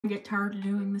I get tired of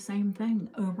doing the same thing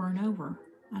over and over.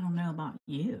 I don't know about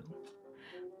you.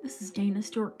 This is Dana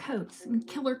Stewart Coates and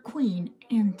Killer Queen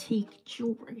Antique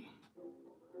Jewelry.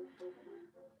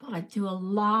 But I do a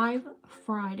live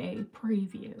Friday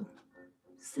preview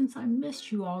since I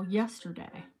missed you all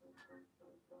yesterday.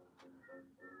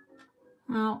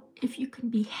 Now, if you can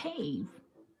behave,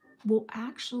 we'll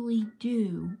actually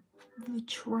do the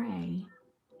tray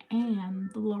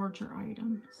and the larger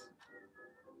items.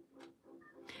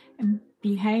 And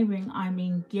behaving, I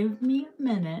mean, give me a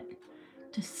minute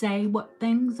to say what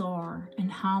things are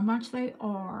and how much they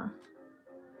are.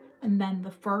 And then the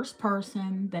first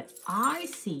person that I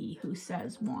see who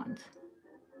says want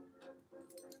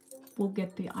will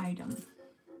get the item.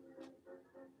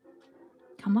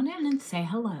 Come on in and say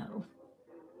hello.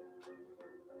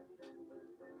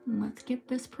 And let's get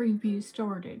this preview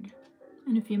started.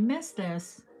 And if you miss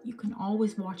this, you can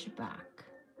always watch it back.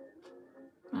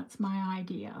 That's my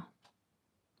idea.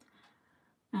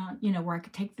 Where I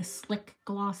could take the slick,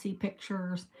 glossy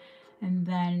pictures and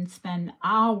then spend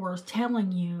hours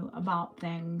telling you about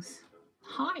things.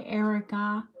 Hi,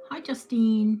 Erica. Hi,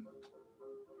 Justine.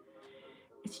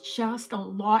 It's just a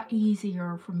lot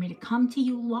easier for me to come to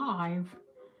you live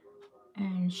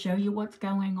and show you what's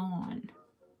going on.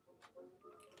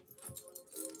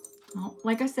 Well,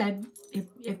 like I said,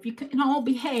 if you can all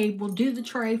behave, we'll do the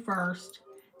tray first,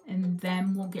 and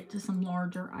then we'll get to some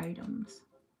larger items.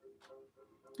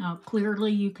 Now,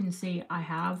 clearly you can see I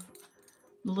have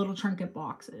the little trinket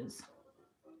boxes.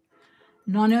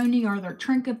 Not only are there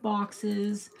trinket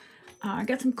boxes, I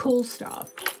got some cool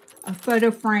stuff. A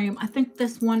photo frame. I think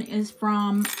this one is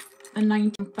from the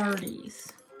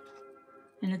 1930s.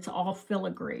 And it's all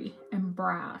filigree and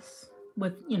brass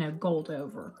with, gold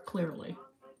over, clearly.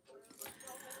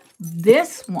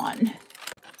 This one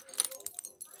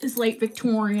is late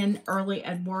Victorian, early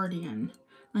Edwardian.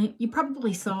 You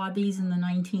probably saw these in the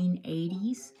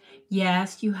 1980s.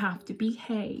 Yes, you have to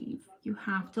behave. You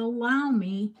have to allow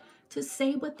me to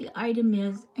say what the item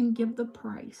is and give the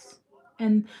price.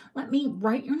 And let me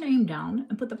write your name down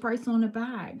and put the price on a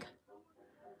bag.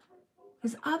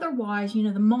 Because otherwise,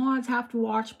 the mods have to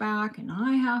watch back and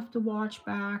I have to watch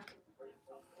back.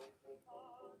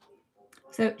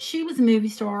 So she was a movie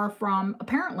star from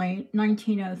apparently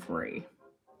 1903.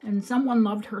 And someone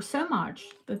loved her so much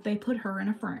that they put her in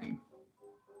a frame.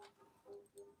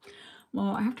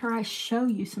 Well, after I show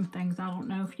you some things, I don't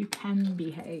know if you can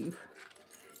behave.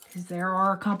 Because there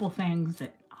are a couple things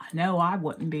that I know I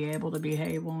wouldn't be able to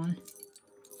behave on.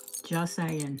 Just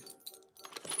saying.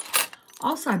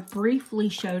 Also, I briefly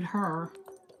showed her.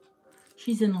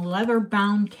 She's in a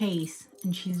leather-bound case,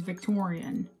 and she's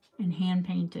Victorian and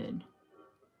hand-painted.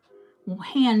 Well,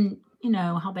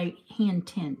 how they hand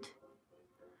tint.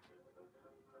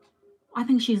 I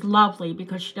think she's lovely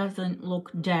because she doesn't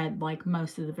look dead like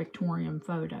most of the Victorian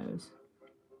photos.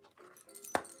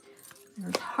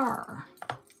 There's her.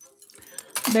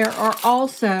 There are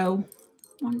also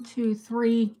 1, 2,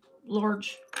 3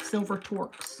 large silver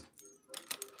torques.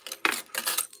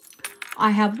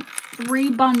 I have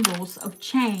 3 bundles of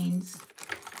chains.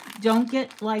 Don't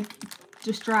get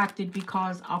distracted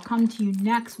because I'll come to you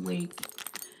next week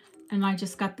and I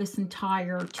just got this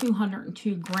entire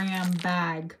 202 gram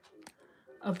bag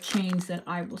of chains that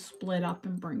I will split up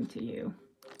and bring to you.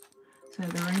 So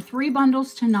they're in 3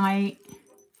 bundles tonight.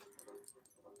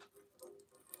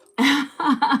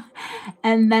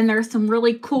 And then there's some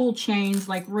really cool chains,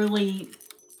 really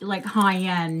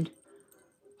high-end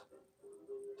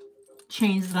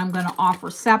chains that I'm going to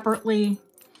offer separately.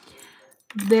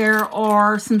 There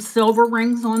are some silver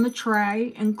rings on the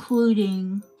tray,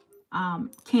 including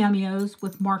cameos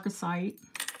with marcasite.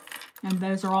 And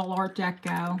those are all Art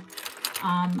Deco.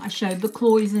 I showed the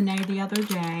cloisonne the other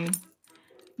day.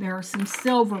 There are some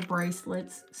silver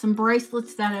bracelets. Some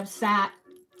bracelets that have sat,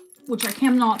 which I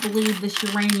cannot believe this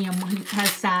uranium has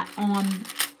sat on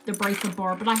the bracelet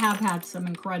bar. But I have had some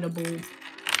incredible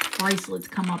bracelets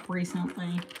come up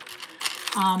recently.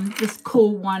 This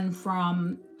cool one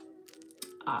from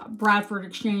Bradford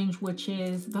Exchange, which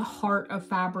is the heart of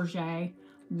Fabergé.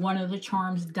 One of the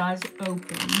charms does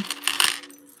open.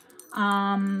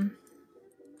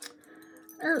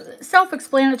 They're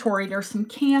self-explanatory. There's some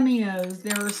cameos.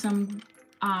 There are some,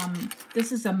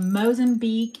 this is a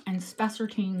Mozambique and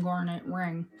Spessartine garnet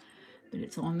ring, but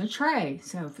it's on the tray.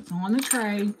 So if it's on the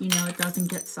tray, it doesn't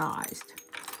get sized.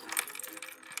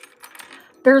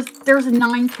 There's a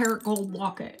 9-karat gold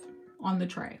locket on the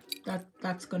tray.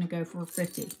 That's going to go for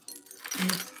 $50.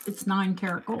 And it's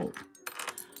 9-karat gold.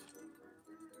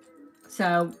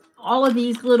 So all of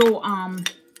these little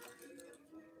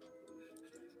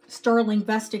sterling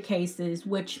Vesta cases,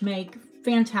 which make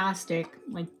fantastic,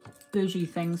 like, bougie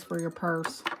things for your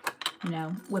purse. You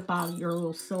know, whip out your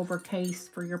little silver case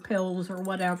for your pills or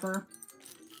whatever.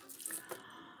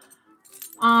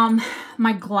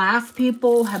 My glass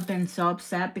people have been so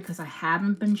upset because I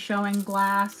haven't been showing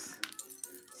glass.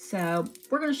 So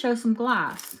we're going to show some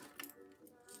glass.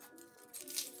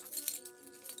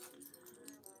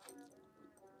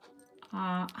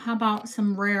 How about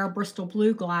some rare Bristol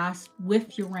blue glass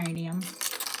with uranium?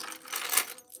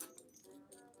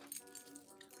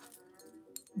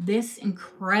 This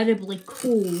incredibly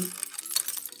cool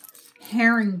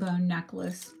herringbone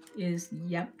necklace is,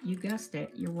 yep, you guessed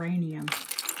it, uranium.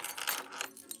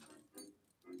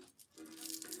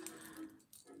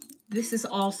 This is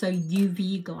also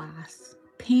UV glass.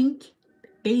 Pink,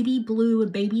 baby blue,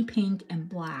 baby pink, and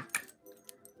black.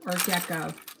 Art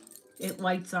Deco. It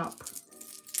lights up.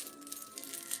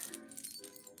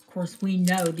 Of course, we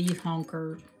know these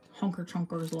hunker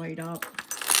chunkers light up.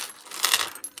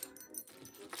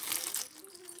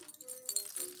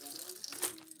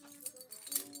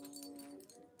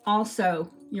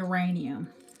 Also, uranium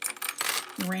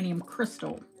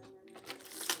crystal.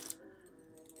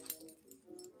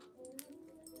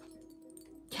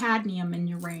 Cadmium and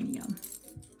uranium.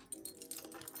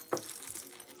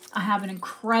 I have an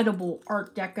incredible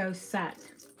Art Deco set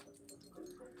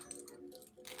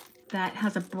that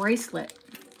has a bracelet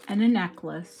and a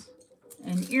necklace,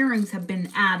 and earrings have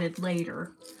been added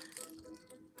later.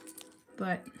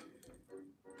 But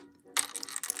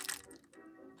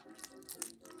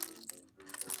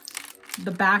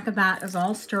the back of that is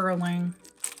all sterling.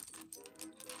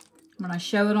 When I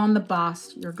show it on the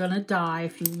bust, you're gonna die.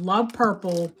 If you love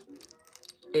purple,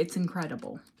 it's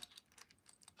incredible.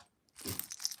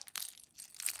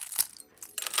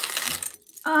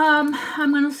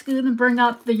 I'm gonna scoot and bring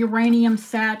up the uranium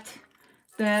set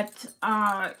that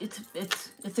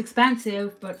it's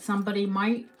expensive, but somebody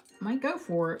might go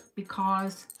for it,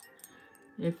 because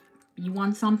if you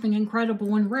want something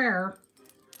incredible and rare,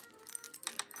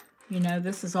 you know,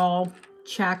 this is all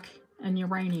Czech and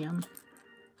uranium.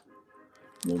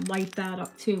 We'll light that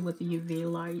up too with the UV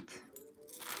light.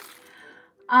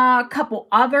 A couple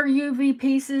other UV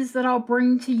pieces that I'll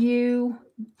bring to you.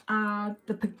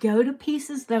 The pagoda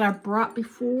pieces that I brought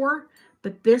before,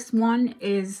 but this one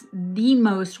is the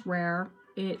most rare.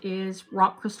 It is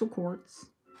rock crystal quartz.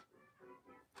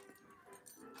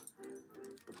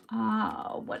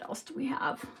 What else do we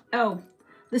have? Oh,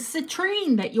 the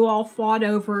citrine that you all fought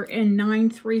over in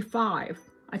 935.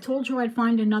 I told you I'd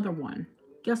find another one.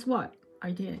 Guess what?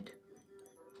 I did.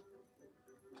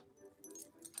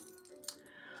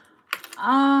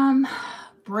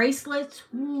 Bracelets.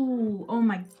 Ooh, oh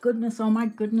my goodness, oh my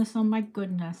goodness, oh my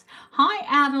goodness. Hi,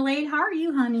 Adelaide. How are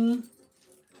you, honey?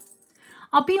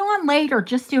 I'll be on later,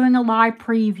 just doing a live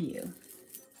preview.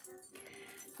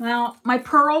 Now, my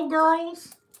pearl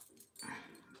girls,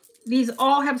 these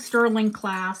all have sterling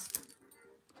clasp.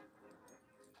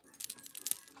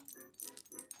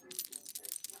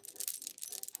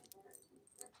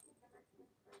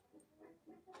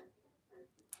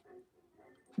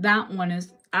 That one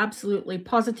is absolutely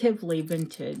positively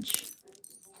vintage.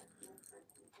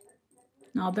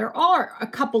 Now, there are a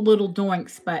couple little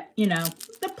doinks, but, you know,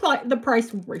 the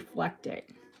price will reflect it.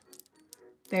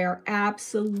 They're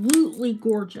absolutely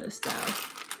gorgeous, though.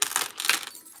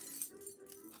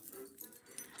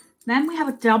 Then we have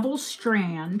a double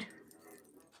strand,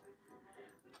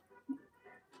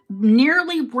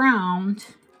 nearly round,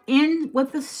 in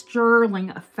with the sterling,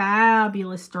 a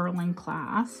fabulous sterling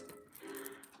clasp.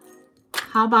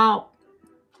 How about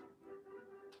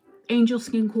angel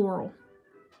skin coral?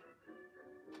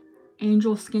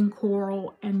 Angel skin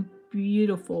coral and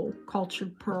beautiful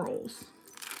cultured pearls.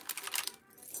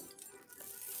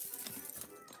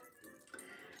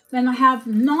 Then I have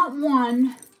not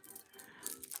one,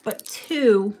 but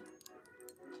two.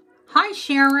 Hi,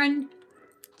 Sharon.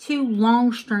 Two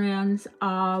long strands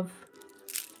of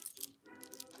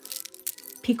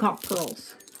peacock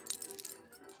pearls.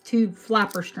 Two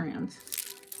flapper strands.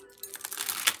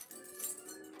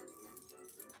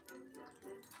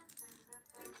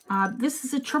 This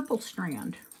is a triple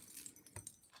strand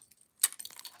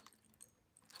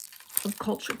of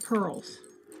cultured pearls.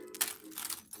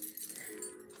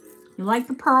 You like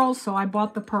the pearls, so I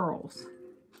bought the pearls.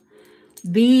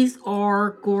 These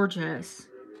are gorgeous.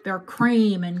 They're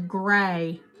cream and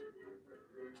gray.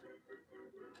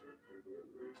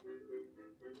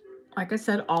 Like I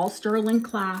said, all sterling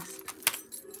clasp.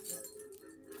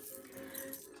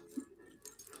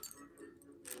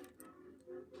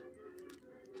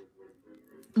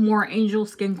 More angel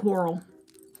skin coral.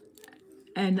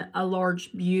 and a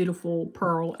large, beautiful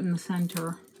pearl in the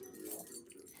center.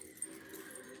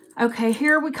 Okay,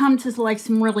 here we come to like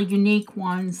some really unique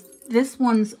ones. This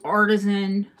one's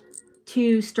Artisan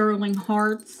 2 sterling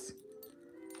hearts,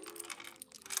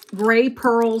 gray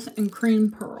pearls and cream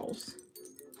pearls.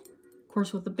 Of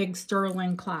course, with a big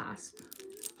sterling clasp.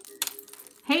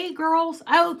 Hey, girls.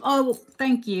 Oh,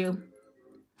 thank you.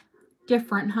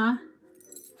 Different, huh?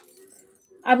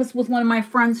 I was with one of my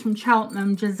friends from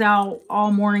Cheltenham, Giselle,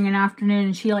 all morning and afternoon,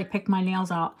 and she like picked my nails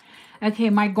out. Okay,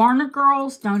 my garnet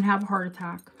girls don't have a heart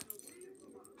attack.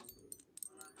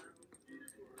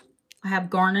 I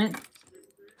have garnet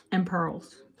and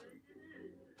pearls.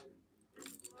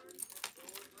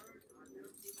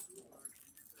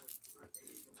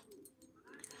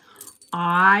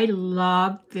 I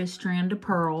love this strand of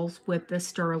pearls with the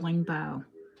sterling bow.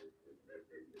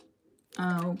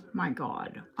 Oh my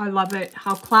God. I love it.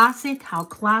 How classic, how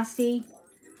classy.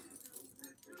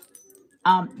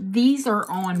 These are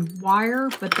on wire,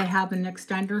 but they have an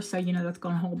extender, so you know that's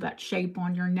going to hold that shape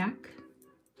on your neck.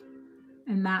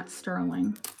 And that's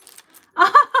sterling.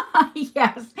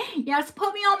 Yes,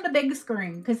 put me on the big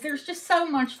screen because there's just so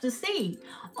much to see.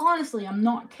 Honestly, I'm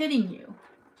not kidding you.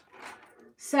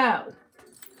 So,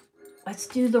 let's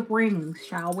do the rings,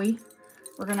 shall we?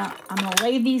 I'm gonna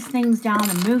lay these things down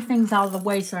and move things out of the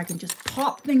way so I can just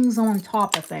pop things on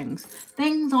top of things.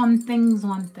 Things on things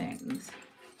on things.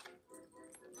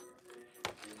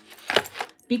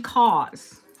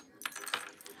 Because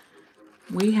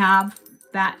we have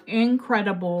that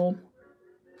incredible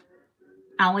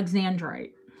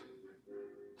Alexandrite.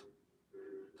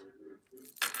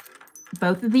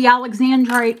 Both of the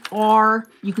Alexandrite are,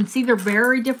 you can see they're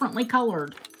very differently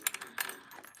colored.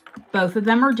 Both of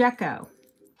them are deco.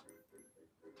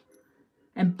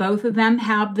 And both of them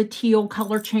have the teal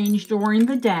color change during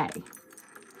the day.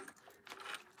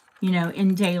 You know,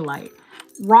 in daylight.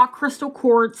 Rock crystal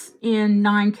quartz in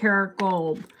 9-karat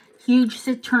gold. Huge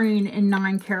citrine in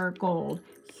 9-karat gold.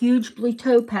 Huge blue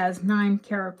topaz,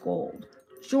 9-karat gold.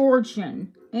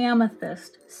 Georgian,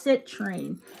 amethyst,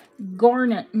 citrine,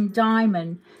 garnet and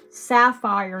diamond,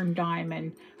 sapphire and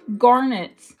diamond,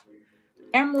 garnets,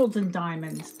 emeralds and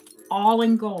diamonds, all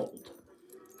in gold.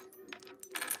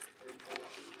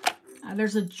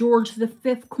 There's a George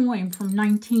V coin from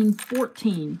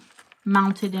 1914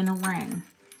 mounted in a ring.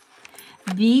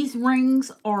 These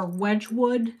rings are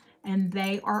Wedgwood and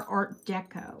they are Art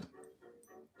Deco.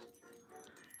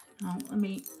 Now,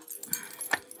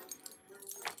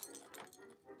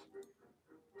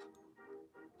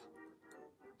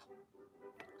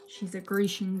 she's a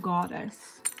Grecian goddess.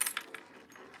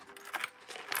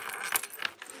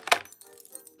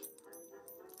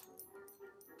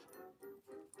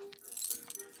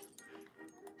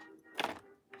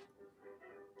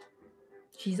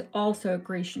 She's also a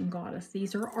Grecian goddess.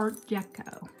 These are Art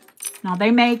Deco. Now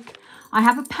they make, I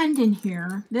have a pendant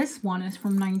here. This one is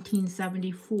from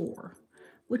 1974,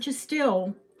 which is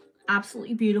still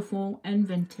absolutely beautiful and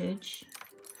vintage.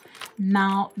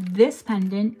 Now this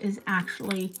pendant is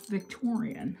actually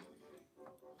Victorian.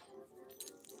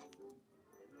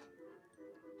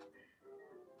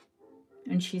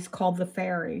 And she's called the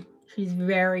Fairy. She's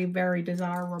very, very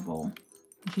desirable.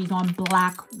 She's on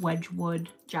black Wedgwood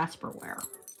Jasperware.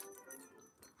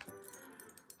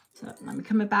 So let me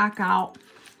come back out.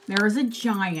 There is a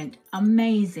giant,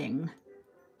 amazing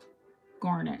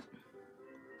garnet.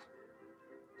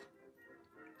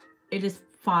 It is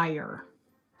fire.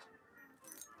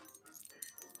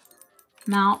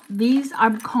 Now, these I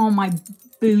would call my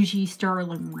bougie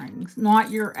sterling rings, not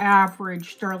your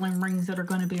average sterling rings that are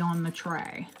going to be on the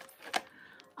tray.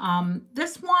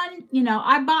 This one, you know,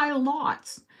 I buy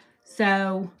lots.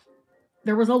 So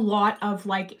there was a lot of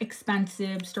like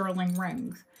expensive sterling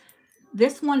rings.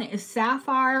 This one is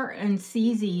sapphire and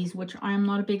CZs, which I am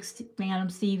not a big fan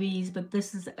of CVs, but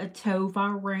this is a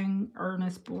Tova ring,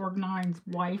 Ernest Borgnine's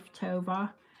wife,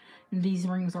 Tova. And these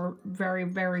rings are very,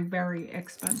 very, very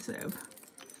expensive.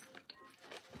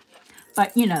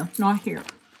 But, you know, not here.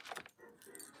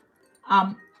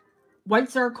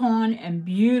 White zircon and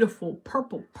beautiful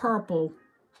purple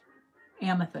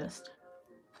amethyst.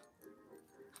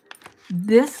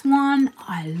 This one,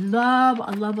 I love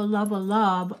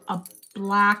a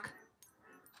black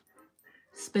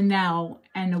spinel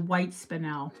and a white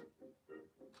spinel.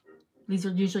 These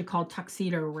are usually called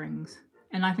tuxedo rings,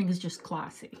 and I think it's just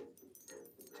classy.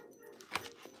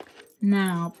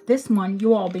 Now, this one,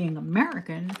 you all being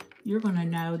American, you're going to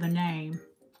know the name.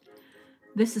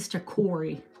 This is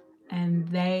Takori, and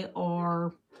they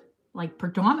are like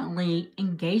predominantly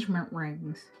engagement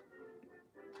rings.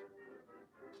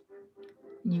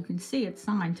 And you can see it's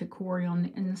signed to Corey on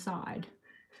the inside.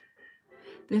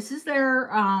 This is their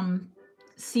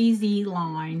CZ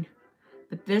line.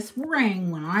 But this ring,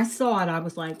 when I saw it, I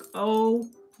was like, oh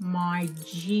my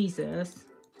Jesus.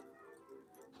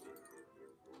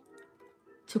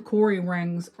 Tacori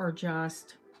rings are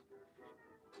just,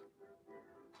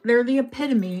 they're the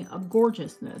epitome of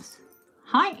gorgeousness.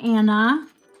 Hi, Anna.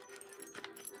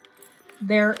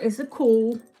 There is a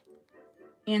cool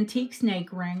antique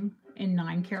snake ring in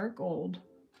 9-karat gold.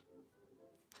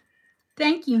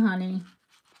 Thank you, honey.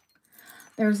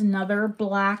 There's another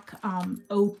black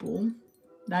opal.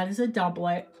 That is a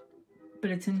doublet,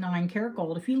 but it's in 9-karat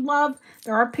gold. If you love,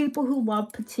 there are people who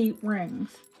love petite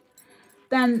rings.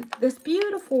 Then this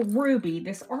beautiful ruby,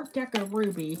 this Art Deco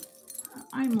ruby,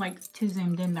 I'm like too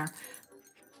zoomed in there.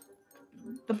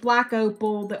 The black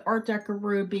opal, the Art Deco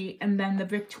ruby, and then the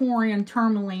Victorian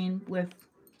tourmaline with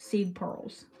seed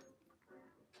pearls.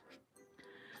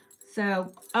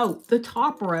 So, oh, the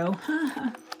top row.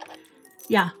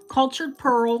 Yeah, cultured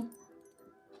pearl.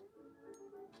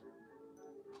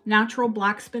 Natural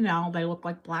black spinel. They look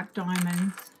like black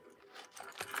diamonds.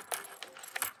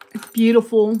 It's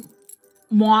beautiful.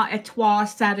 Moi Etoile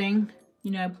setting.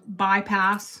 You know,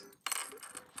 bypass.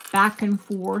 Back and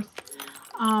forth.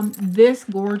 This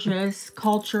gorgeous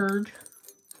cultured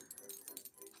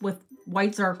with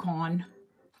white zircon.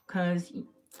 Because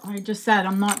I just said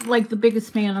I'm not like the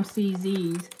biggest fan of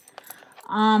CZs.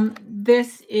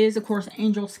 This is, of course,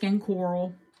 angel skin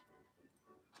coral.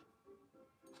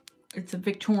 It's a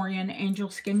Victorian angel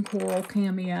skin coral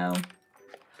cameo.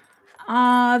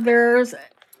 There's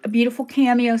a beautiful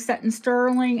cameo set in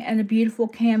sterling and a beautiful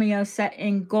cameo set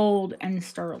in gold and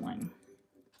sterling.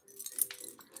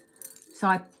 So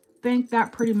I think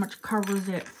that pretty much covers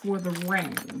it for the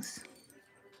rings.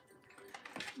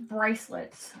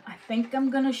 Bracelets. I think I'm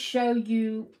going to show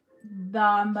you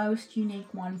the most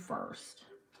unique one first.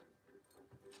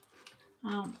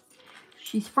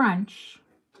 She's French.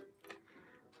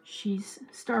 She's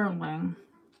sterling.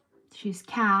 She's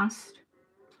cast.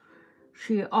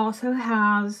 She also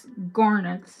has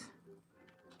garnets.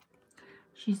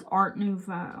 She's Art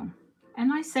Nouveau.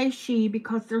 And I say she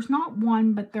because there's not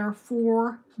one, but there are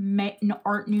 4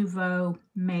 Art Nouveau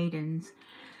maidens.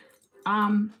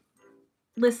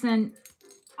 Listen,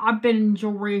 I've been in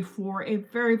jewelry for a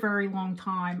very, very long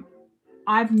time.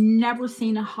 I've never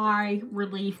seen a high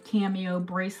relief cameo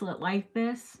bracelet like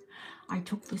this. I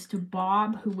took this to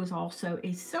Bob, who was also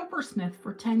a silversmith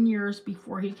for 10 years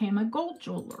before he became a gold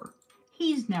jeweler.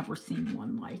 He's never seen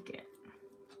one like it.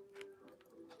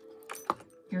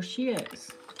 Here she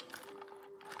is.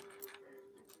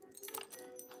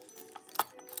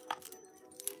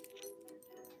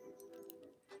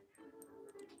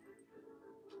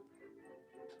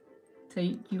 So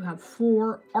you have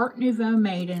 4 Art Nouveau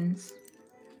maidens.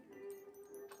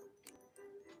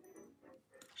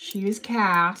 She is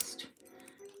cast.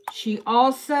 She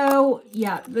also,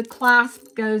 yeah, the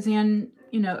clasp goes in,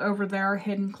 you know, over there,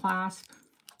 hidden clasp.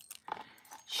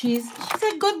 She's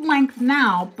a good length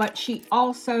now, but she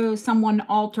also, someone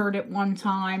altered at one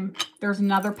time. There's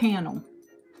another panel.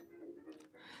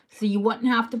 So you wouldn't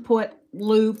have to put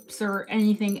loops or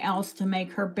anything else to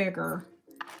make her bigger.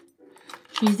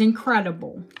 She's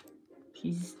incredible.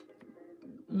 She's,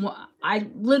 I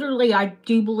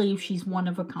do believe she's one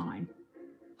of a kind.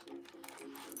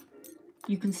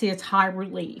 You can see it's high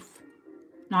relief.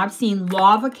 Now, I've seen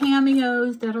lava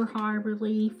cameos that are high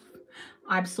relief.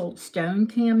 I've sold stone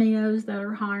cameos that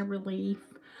are high relief.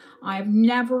 I've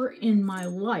never in my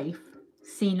life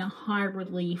seen a high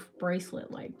relief bracelet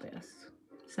like this.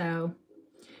 So,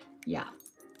 yeah.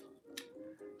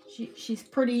 She's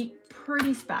pretty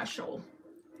special.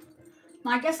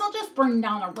 I guess I'll just bring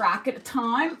down a rack at a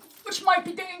time, which might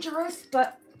be dangerous,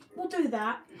 but we'll do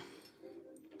that.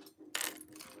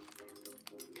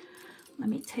 Let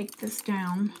me take this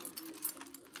down.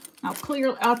 Now,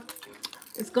 clearly,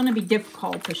 it's going to be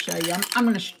difficult to show you. I'm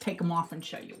going to take them off and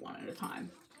show you one at a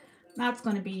time. That's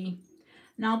going to be...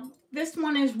 Now, this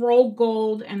one is rolled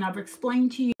gold, and I've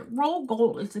explained to you, rolled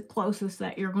gold is the closest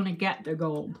that you're going to get to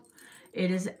gold.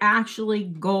 It is actually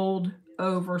gold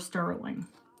over sterling.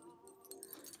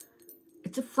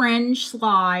 It's a fringe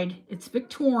slide. It's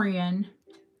Victorian.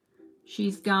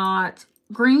 She's got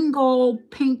green gold,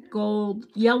 pink gold,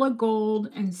 yellow gold,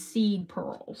 and seed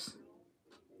pearls.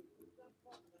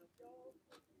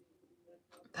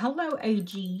 Hello,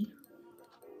 AG.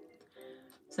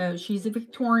 So she's a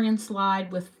Victorian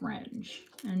slide with fringe,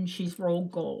 and she's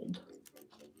rolled gold.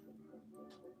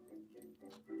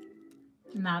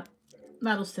 And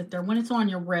that'll sit there. When it's on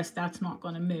your wrist, that's not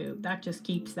going to move. That just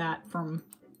keeps that from,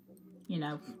 you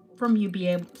know, from you be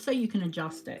able, so you can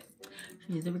adjust it.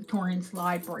 She's a Victorian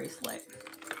slide bracelet.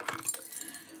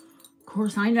 Of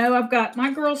course, I know I've got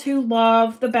my girls who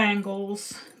love the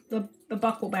bangles, the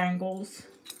buckle bangles.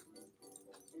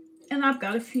 And I've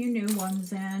got a few new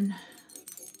ones in.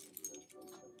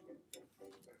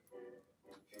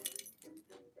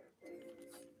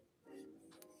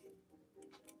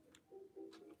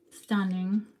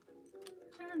 Stunning.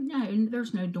 No,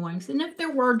 there's no doinks. And if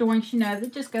there were doinks, you know,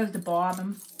 it just goes to Bob.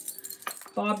 And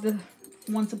Bob, the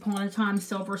Once Upon a Time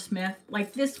silversmith.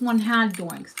 Like this one had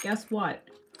doinks. Guess what?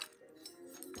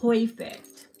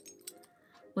 Perfect.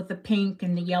 With the pink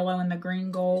and the yellow and the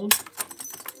green gold.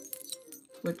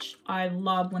 Which I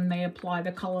love when they apply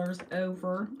the colors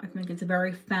over. I think it's a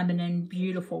very feminine,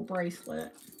 beautiful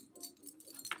bracelet.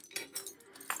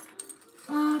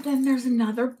 Then there's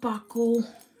another buckle.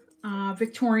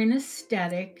 Victorian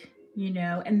aesthetic, you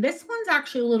know, and this one's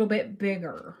actually a little bit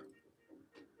bigger.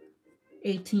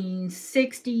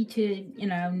 1860 to, you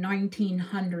know,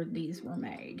 1900 these were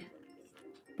made.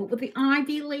 But with the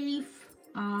ivy leaf,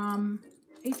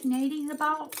 1880s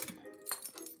about.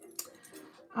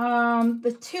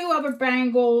 The two other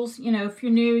bangles, you know, if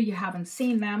you're new, you haven't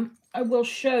seen them, I will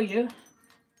show you.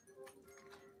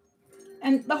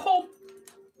 And the whole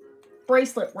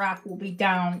bracelet rack will be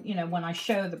down, you know, when I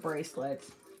show the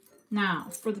bracelets. Now,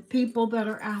 for the people that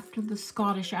are after the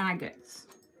Scottish agates,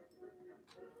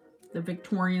 the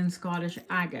Victorian Scottish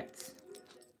agates,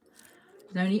 I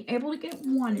was only able to get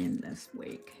one in this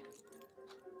week,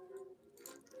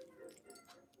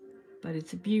 but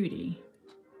it's a beauty.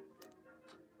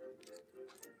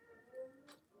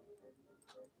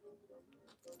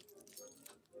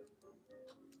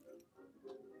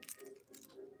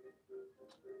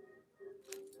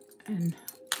 And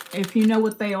if you know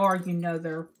what they are, you know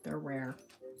they're rare.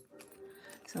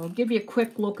 So I'll give you a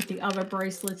quick look at the other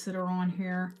bracelets that are on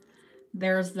here.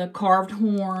 There's the carved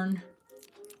horn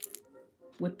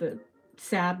with the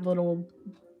sad little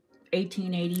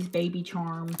 1880s baby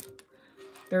charm.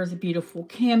 There's a beautiful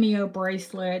cameo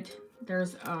bracelet.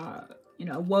 There's you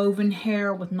know, woven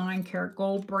hair with 9-karat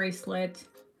gold bracelet.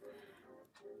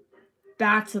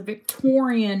 That's a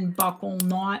Victorian buckle,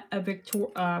 not a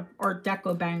Art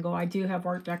Deco bangle. I do have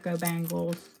Art Deco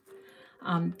bangles.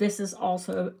 This is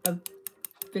also a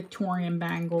Victorian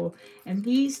bangle. And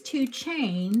these two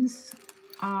chains,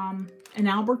 an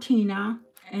Albertina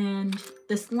and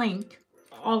this link,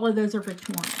 all of those are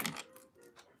Victorian.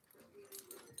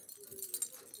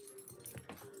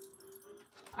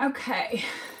 Okay.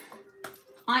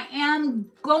 I am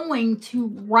going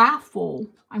to raffle.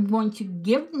 I'm going to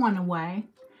give one away.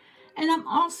 And I'm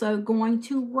also going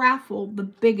to raffle the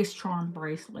biggest charm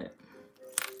bracelet.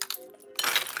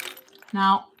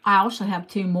 Now, I also have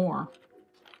two more.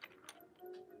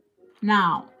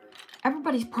 Now,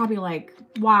 everybody's probably like,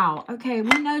 wow, okay,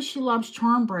 we know she loves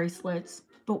charm bracelets,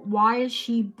 but why is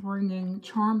she bringing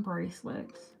charm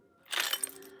bracelets?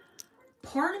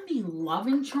 Part of me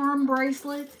loving charm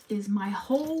bracelets is my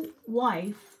whole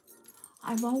life,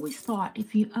 I've always thought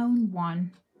if you owned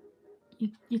one,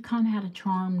 you kind of had a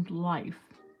charmed life.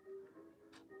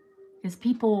 Because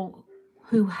people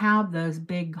who have those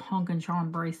big honkin'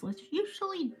 charm bracelets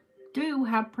usually do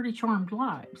have pretty charmed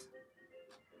lives.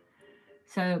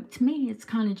 So to me, it's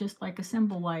kind of just like a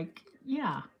symbol like,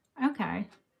 yeah, okay,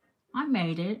 I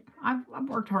made it. I've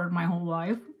worked hard my whole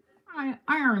life. I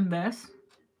earned this.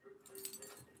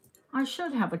 I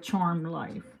should have a charmed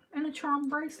life and a charmed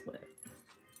bracelet.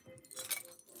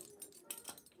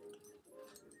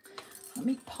 Let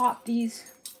me pop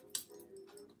these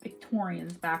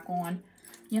Victorians back on.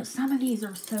 You know, some of these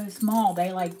are so small,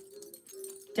 they like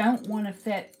don't want to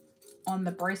fit on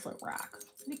the bracelet rack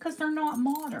because they're not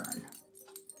modern.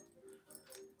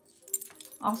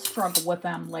 I'll struggle with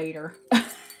them later.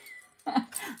 I'm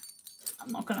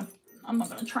not gonna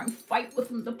try and fight with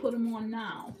them to put them on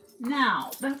now. Now,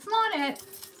 that's not it,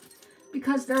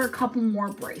 because there are a couple more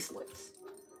bracelets.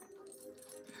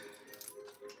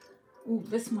 Ooh,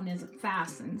 this one isn't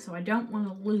fastened, so I don't want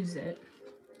to lose it.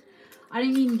 I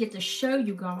didn't even get to show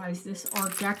you guys this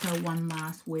Art Deco one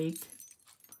last week,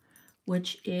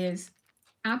 which is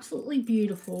absolutely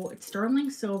beautiful. It's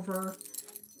sterling silver.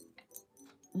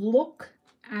 Look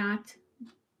at,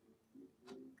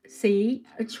 see,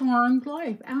 a charmed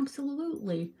life.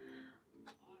 Absolutely.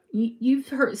 You've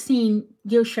seen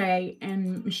guilloche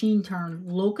and machine turn.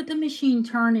 Look at the machine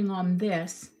turning on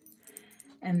this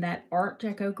and that Art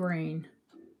Deco green.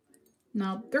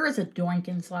 Now, there is a doink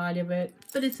inside of it,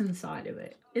 but it's inside of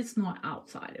it. It's not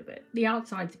outside of it. The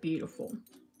outside's beautiful.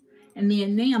 And the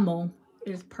enamel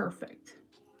is perfect.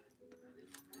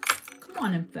 Come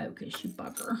on and focus, you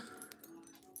bugger.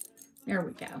 There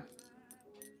we go.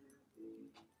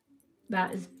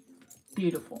 That is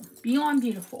beautiful. Beyond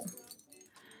beautiful.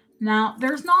 Now,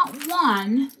 there's not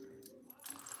one.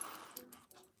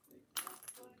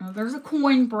 Oh, there's a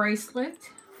coin bracelet.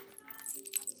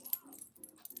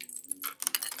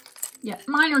 Yeah,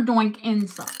 mine are doink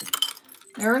inside.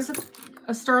 There is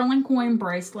a sterling coin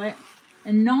bracelet.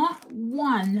 And not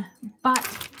one, but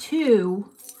two.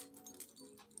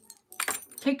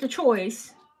 Take your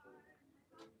choice.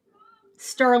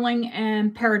 Sterling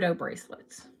and peridot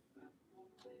bracelets.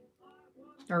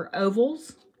 They're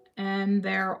ovals. And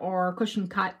there are cushion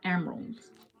cut emeralds.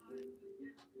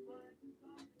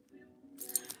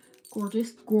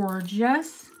 Gorgeous,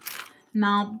 gorgeous.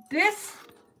 Now, this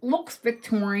looks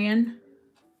Victorian,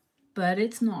 but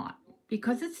it's not,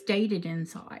 because it's dated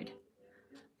inside.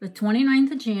 The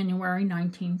 29th of January,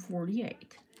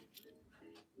 1948.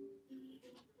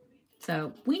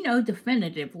 So, we know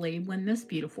definitively when this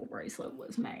beautiful bracelet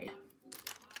was made.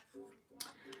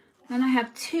 Then I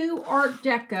have two Art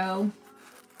Deco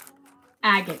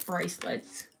agate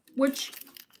bracelets, which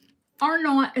are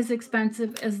not as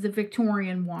expensive as the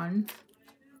Victorian one,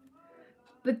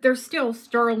 but they're still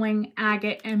sterling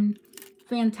agate and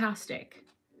fantastic.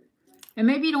 And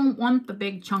maybe you don't want the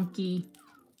big chunky.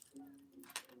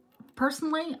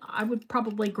 Personally, I would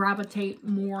probably gravitate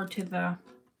more to the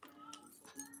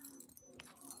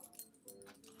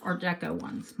Art Deco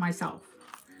ones myself.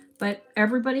 But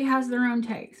everybody has their own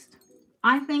taste.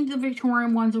 I think the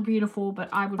Victorian ones are beautiful, but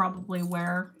I would probably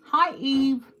wear, hi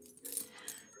Eve.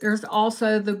 There's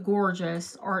also the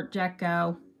gorgeous Art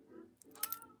Deco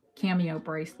cameo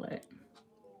bracelet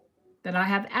that I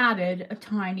have added a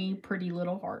tiny, pretty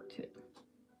little heart to.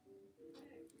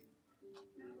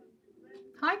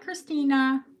 Hi,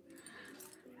 Christina.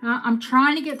 I'm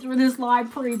trying to get through this live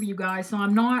preview, guys, so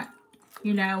I'm not,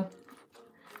 you know,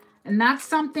 and that's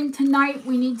something tonight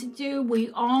we need to do. We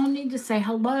all need to say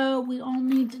hello. We all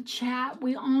need to chat.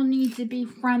 We all need to be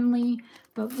friendly.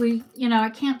 But we, you know, I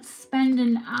can't spend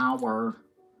an hour,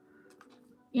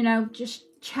 you know, just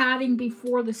chatting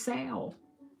before the sale.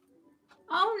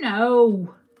 Oh,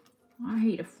 no. I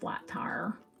hate a flat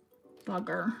tire.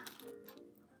 Bugger.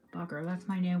 Bugger, that's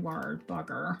my new word.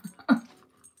 Bugger.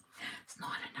 It's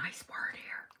not a nice word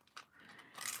here.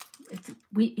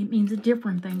 It means a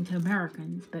different thing to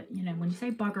Americans, but you know, when you say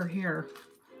bugger here,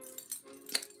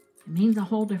 it means a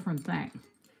whole different thing.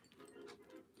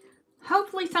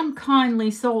 Hopefully some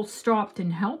kindly soul stopped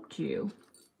and helped you.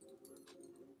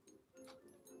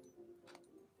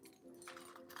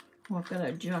 Well, I've got to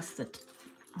adjust the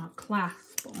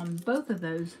clasp on both of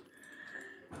those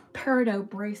peridot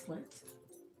bracelets.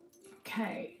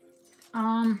 Okay.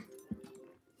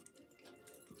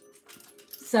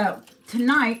 So,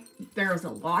 tonight, there's a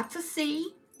lot to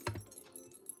see.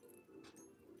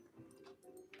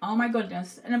 Oh my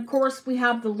goodness. And of course, we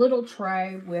have the little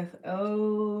tray with,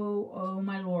 oh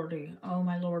my lordy. Oh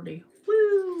my lordy.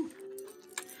 Woo!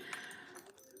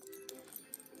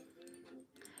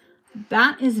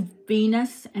 That is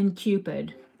Venus and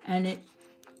Cupid. And it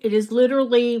is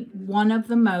literally one of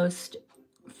the most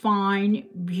fine,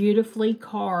 beautifully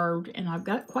carved, and I've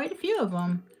got quite a few of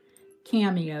them,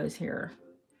 cameos here.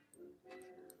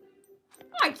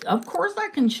 Of course I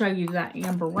can show you that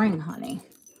amber ring, honey.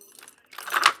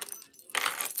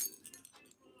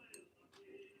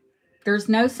 There's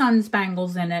no sun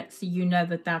spangles in it, so you know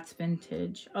that that's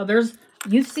vintage. Oh,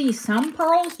 you see some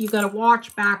pearls, you got to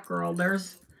watch back, girl.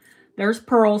 There's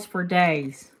pearls for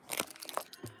days.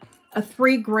 A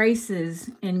 3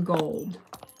 Graces in gold.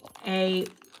 A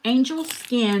angel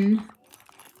skin.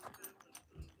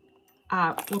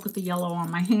 Look at the yellow on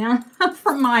my hand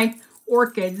for my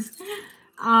orchids.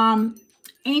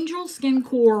 Angel skin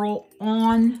coral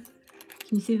on,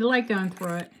 can you see the light going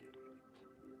through it?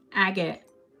 Agate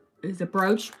is a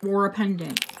brooch or a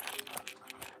pendant.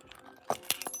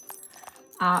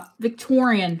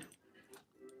 Victorian.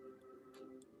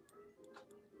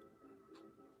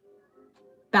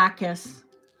 Bacchus,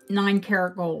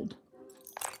 9-karat gold.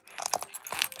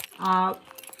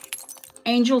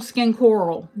 Angel skin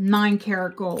coral,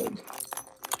 9-karat gold.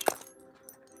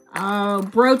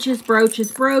 Brooches,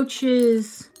 brooches,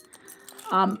 brooches.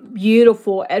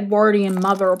 Beautiful Edwardian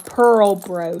mother of pearl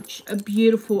brooch. A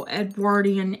beautiful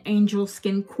Edwardian angel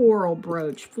skin coral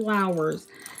brooch. Flowers.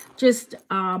 Just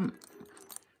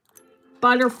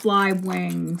butterfly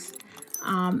wings.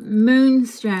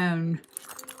 Moonstone.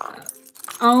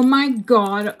 Oh my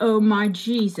God, oh my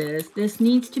Jesus. This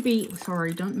needs to be,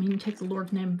 sorry, don't mean to take the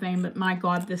Lord's name in vain, but my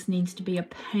God, this needs to be a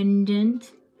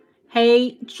pendant.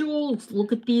 Hey, Jules,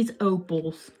 look at these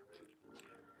opals.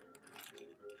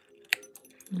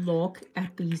 Look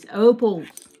at these opals.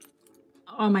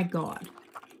 Oh my God.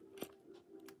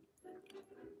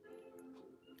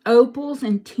 Opals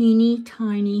and teeny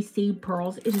tiny seed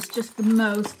pearls. It is just the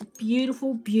most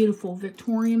beautiful, beautiful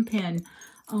Victorian pin.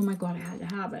 Oh my God, I had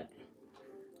to have it.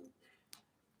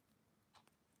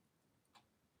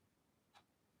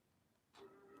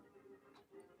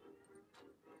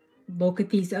 Look at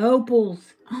these opals.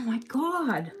 Oh my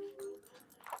God.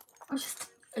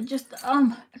 It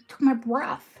took my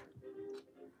breath.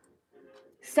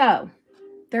 So,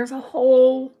 there's a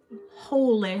whole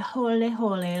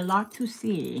lot to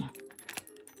see.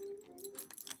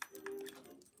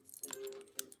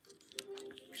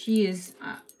 She is,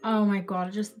 oh my God,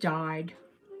 I just died.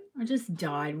 I just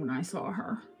died when I saw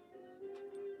her.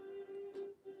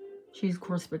 She's, of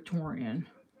course, Victorian.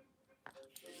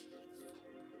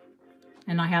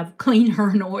 And I have cleaned her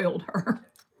and oiled her.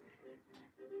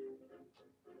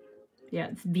 Yeah,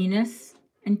 it's Venus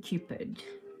and Cupid.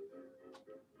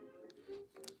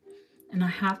 And I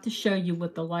have to show you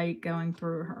with the light going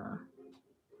through her.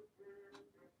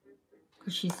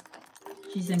 Because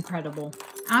she's incredible.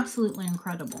 Absolutely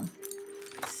incredible.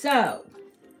 So,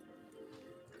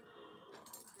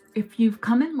 if you've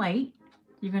come in late,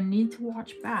 you're going to need to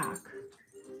watch back.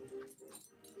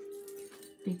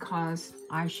 Because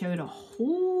I showed a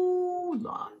whole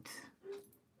lot.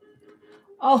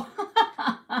 Oh,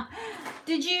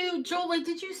 Julie,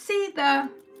 did you see the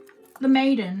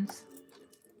maidens?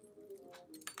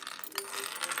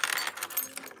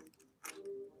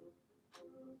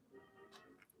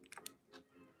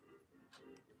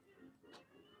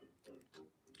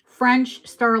 French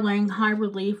sterling high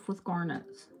relief with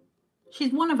garnets.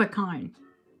 She's one of a kind.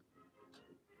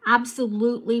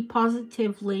 Absolutely,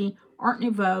 positively, Art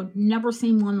Nouveau. Never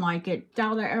seen one like it.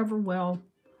 Doubt I ever will.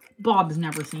 Bob's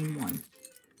never seen one.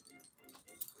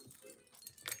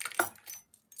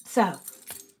 So,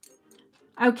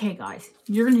 okay guys,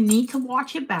 you're going to need to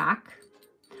watch it back.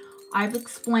 I've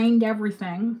explained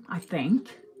everything, I think.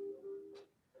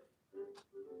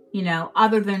 You know,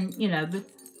 other than, you know, the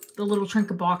little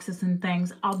trinket boxes and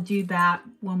things. I'll do that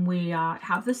when we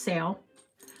have the sale.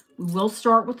 We will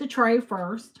start with the tray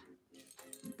first.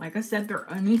 Like I said, there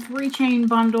are only 3 chain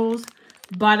bundles,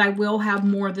 but I will have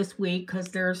more this week because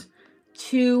there's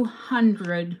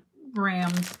 200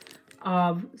 grams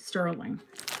of sterling.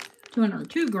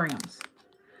 202 grams.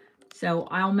 So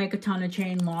I'll make a ton of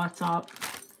chain lots up.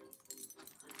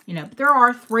 You know, but there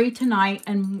are 3 tonight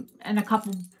and a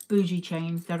couple bougie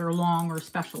chains that are long or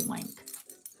special length.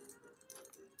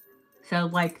 So,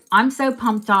 like, I'm so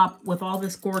pumped up with all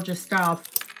this gorgeous stuff.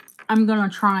 I'm going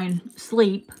to try and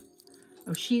sleep.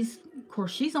 Oh, of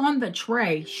course, she's on the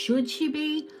tray. Should she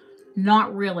be?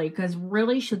 Not really, because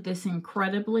really, should this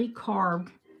incredibly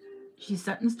carved. She's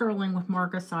set in sterling with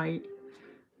marcasite.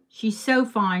 She's so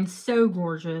fine, so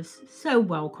gorgeous, so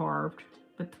well carved.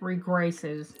 With 3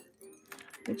 graces.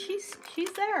 But she's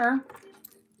there.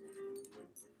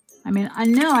 I mean, I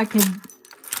know I could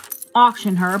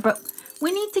auction her, but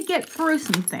we need to get through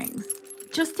some things.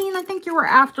 Justine, I think you were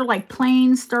after like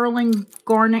plain sterling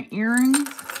garnet earrings.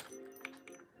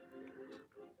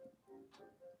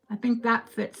 I think that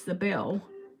fits the bill.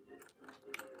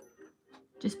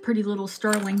 Just pretty little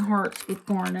sterling hearts with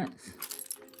garnets.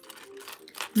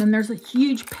 And then there's a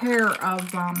huge pair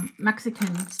of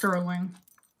Mexican sterling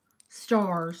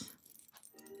stars.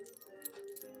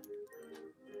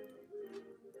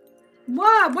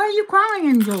 What? Why are you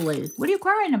crying, Julie? What are you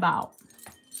crying about?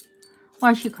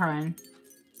 Why is she crying?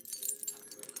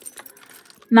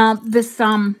 Now, this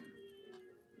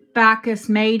Bacchus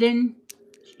maiden,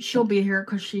 she'll be here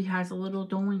because she has a little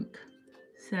doink.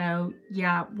 So,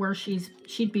 yeah, where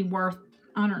she'd be worth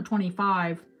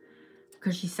 125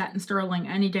 because she's set in sterling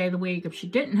any day of the week. If she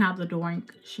didn't have the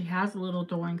doink, she has a little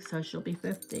doink, so she'll be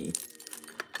 50.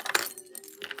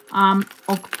 Oh,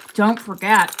 don't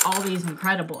forget all these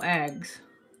incredible eggs.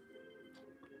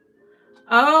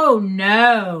 Oh,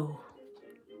 no.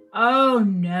 Oh,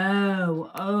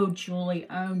 no. Oh, Julie.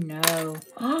 Oh, no.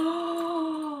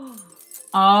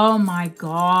 Oh, my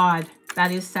God.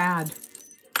 That is sad.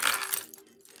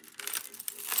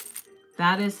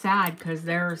 That is sad because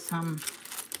there are some...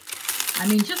 I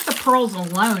mean, just the pearls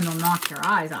alone will knock your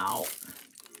eyes out.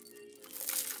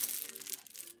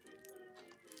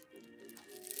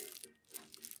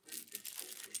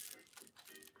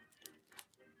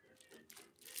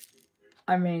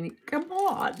 I mean, come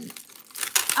on.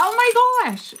 Oh my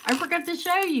gosh. I forgot to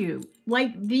show you.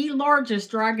 Like the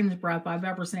largest dragon's breath I've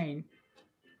ever seen.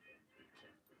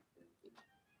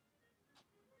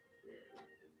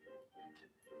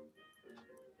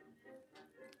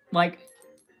 Like,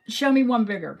 show me one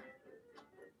bigger.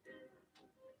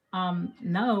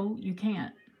 No, you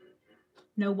can't.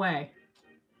 No way.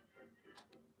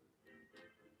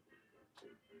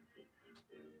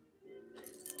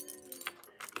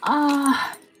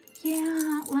 Uh,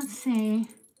 yeah, let's see.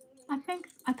 I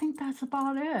think that's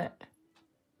about it.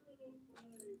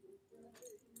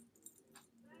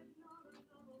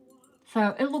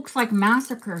 So it looks like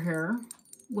massacre here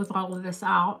with all of this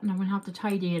out, and I'm gonna have to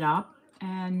tidy it up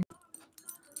and,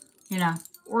 you know,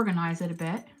 organize it a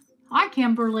bit. Hi,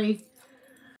 Kimberly.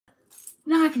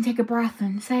 Now I can take a breath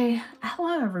and say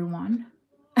hello, everyone.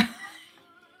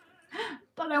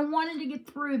 But I wanted to get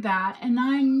through that, and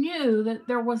I knew that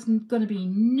there wasn't going to be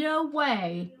no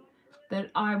way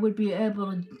that I would be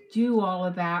able to do all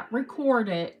of that, record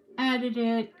it, edit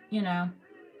it, you know.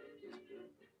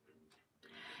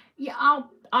 Yeah,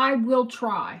 I will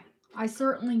try. I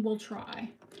certainly will try.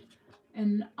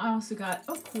 And I also got,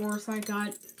 of course, I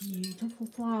got beautiful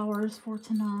flowers for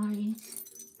tonight.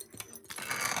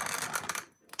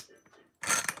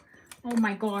 Oh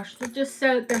my gosh, they're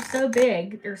so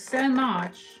big. There's so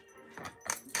much.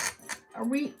 Are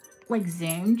we like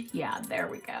zoomed? Yeah, there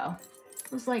we go.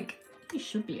 It was like, you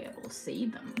should be able to see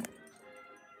them.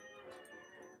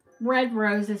 Red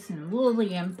roses and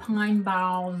lily and pine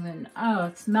boughs, and oh,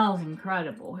 it smells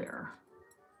incredible here.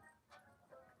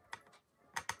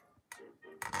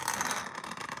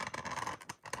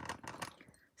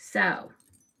 So,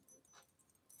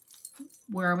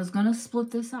 where I was going to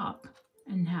split this up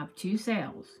and have 2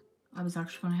 sales, I was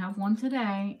actually going to have one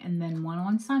today and then one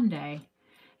on Sunday.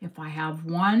 If I have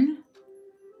one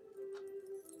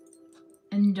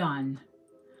and done.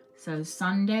 So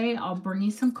Sunday, I'll bring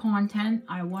you some content.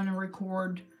 I want to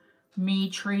record me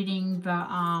treating the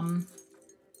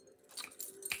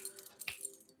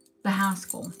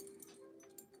Haskell.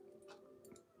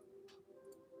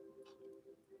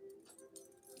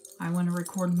 I want to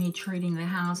record me treating the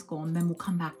Haskell, and then we'll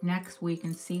come back next week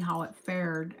and see how it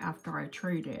fared after I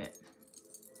treat it.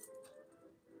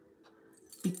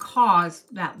 Because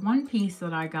that one piece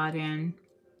that I got in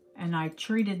and I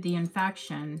treated the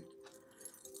infection,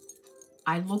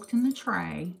 I looked in the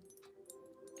tray,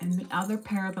 and the other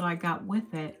pair that I got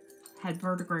with it had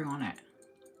verdigris on it.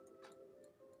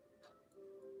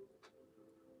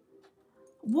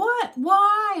 What?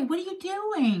 Why? What are you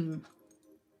doing?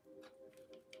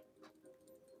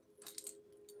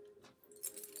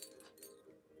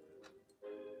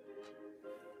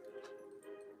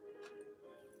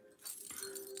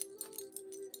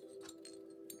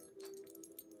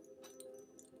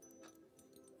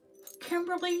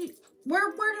 Kimberly,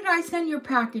 where did I send your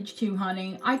package to,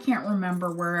 honey? I can't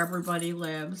remember where everybody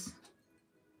lives.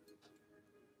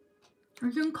 Are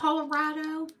you in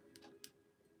Colorado?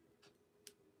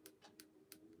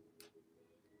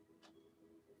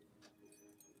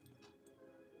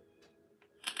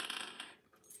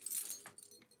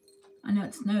 I know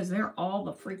it snows there all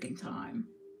the freaking time.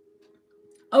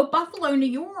 Oh, Buffalo, New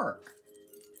York.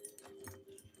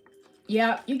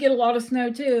 Yeah, you get a lot of snow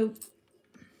too.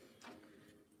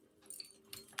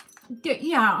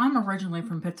 Yeah, I'm originally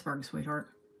from Pittsburgh, sweetheart.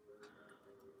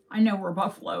 I know where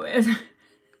Buffalo is.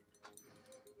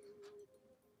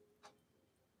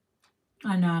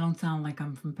 I know I don't sound like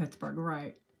I'm from Pittsburgh,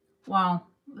 right? Well,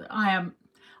 I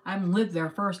haven't lived there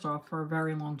first off for a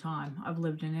very long time. I've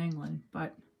lived in England,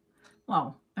 but,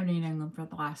 well, only in England for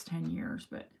the last 10 years,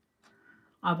 but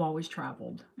I've always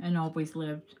traveled and always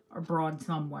lived abroad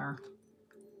somewhere.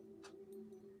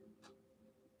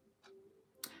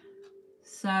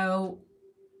 So,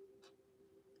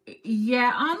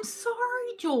 yeah, I'm sorry,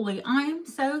 Julie. I am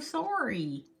so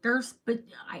sorry.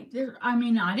 I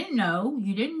mean, I didn't know.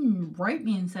 You didn't write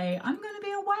me and say, I'm going to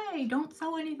be away. Don't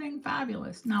sell anything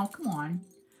fabulous. Now, come on.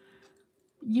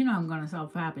 You know I'm going to sell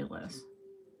fabulous.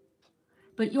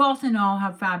 But you also know I'll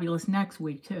have fabulous next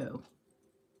week, too.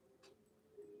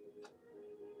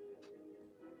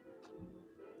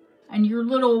 And your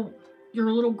little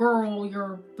girl,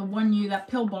 the one that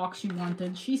pillbox you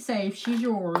wanted, she's safe. She's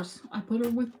yours. I put her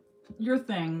with your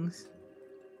things.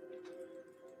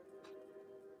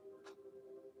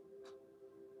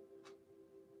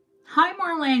 Hi,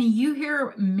 Marlene. You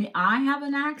hear me? I have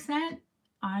an accent?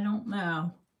 I don't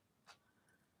know.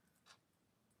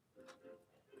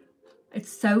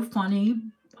 It's so funny.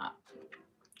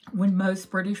 When most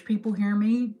British people hear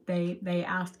me, they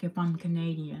ask if I'm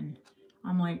Canadian.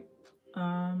 I'm like,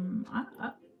 I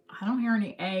don't hear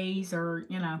any A's or,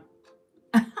 you know.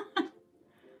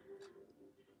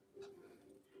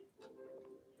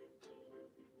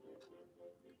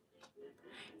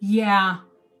 Yeah.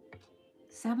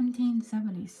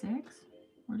 1776?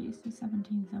 Where do you see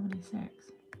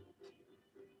 1776?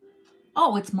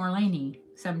 Oh, it's Marlene,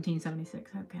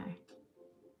 1776. Okay.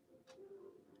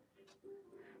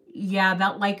 Yeah,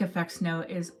 that lake effect snow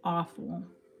is awful.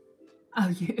 Oh,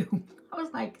 you. I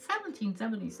was like,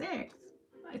 1776.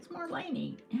 It's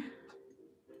Marlene.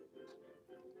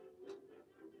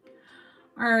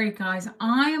 All right, guys,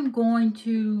 I am going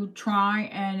to try,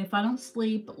 and if I don't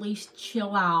sleep, at least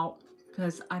chill out,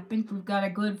 because I think we've got a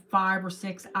good 5 or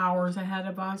 6 hours ahead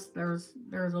of us. There's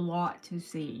a lot to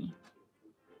see.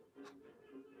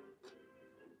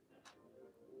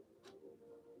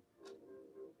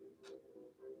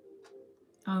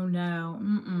 Oh no,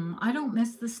 I don't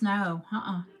miss the snow.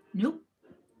 Nope.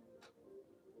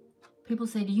 People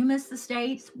say, do you miss the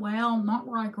States? Well, not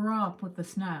where I grew up with the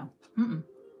snow.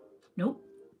 Nope.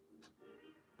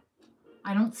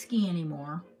 I don't ski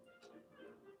anymore.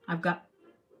 I've got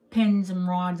pins and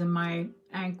rods in my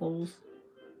ankles.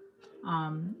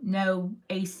 No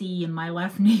AC in my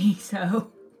left knee,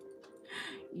 so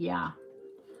yeah.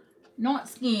 Not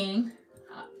skiing.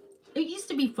 It used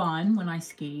to be fun when I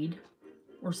skied.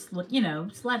 Or,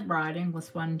 sled riding was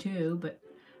fun too, but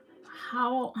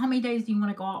how many days do you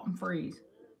want to go out and freeze?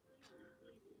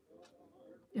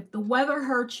 If the weather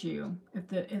hurts you,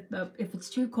 if it's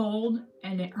too cold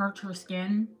and it hurts your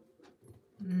skin,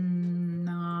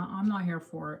 nah, I'm not here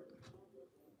for it.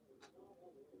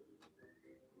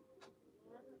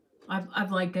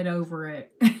 I've like get over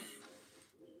it.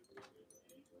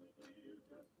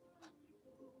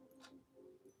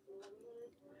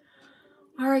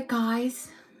 All right, guys.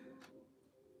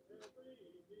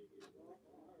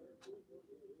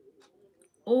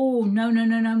 Oh, no, no,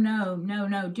 no, no, no, no,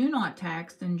 no. Do not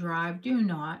text and drive. Do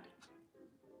not.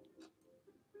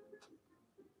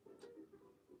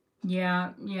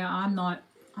 Yeah, I'm not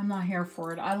here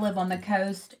for it. I live on the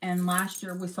coast, and last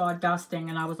year we saw a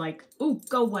dusting, and I was like, ooh,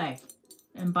 go away.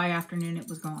 And by afternoon, it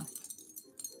was gone.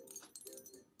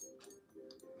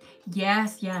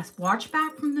 Yes, watch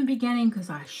back from the beginning, because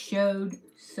I showed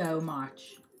so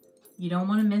much. You don't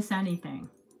want to miss anything.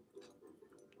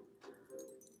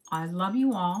 I love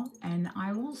you all, and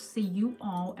I will see you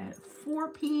all at 4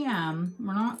 p.m.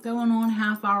 We're not going on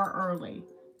half hour early.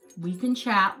 We can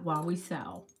chat while we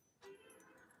sell.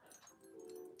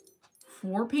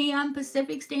 4 p.m.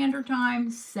 Pacific Standard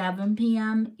Time, 7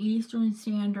 p.m. Eastern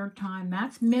Standard Time.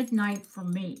 That's midnight for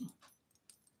me.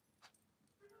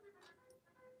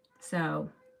 So,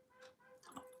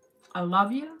 I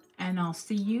love you, and I'll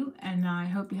see you, and I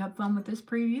hope you have fun with this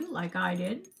preview like I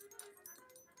did.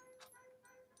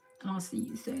 And I'll see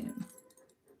you soon.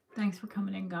 Thanks for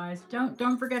coming in, guys.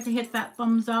 Don't forget to hit that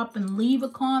thumbs up and leave a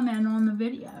comment on the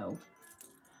video.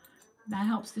 That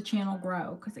helps the channel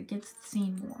grow because it gets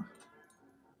seen more.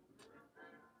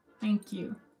 Thank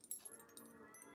you.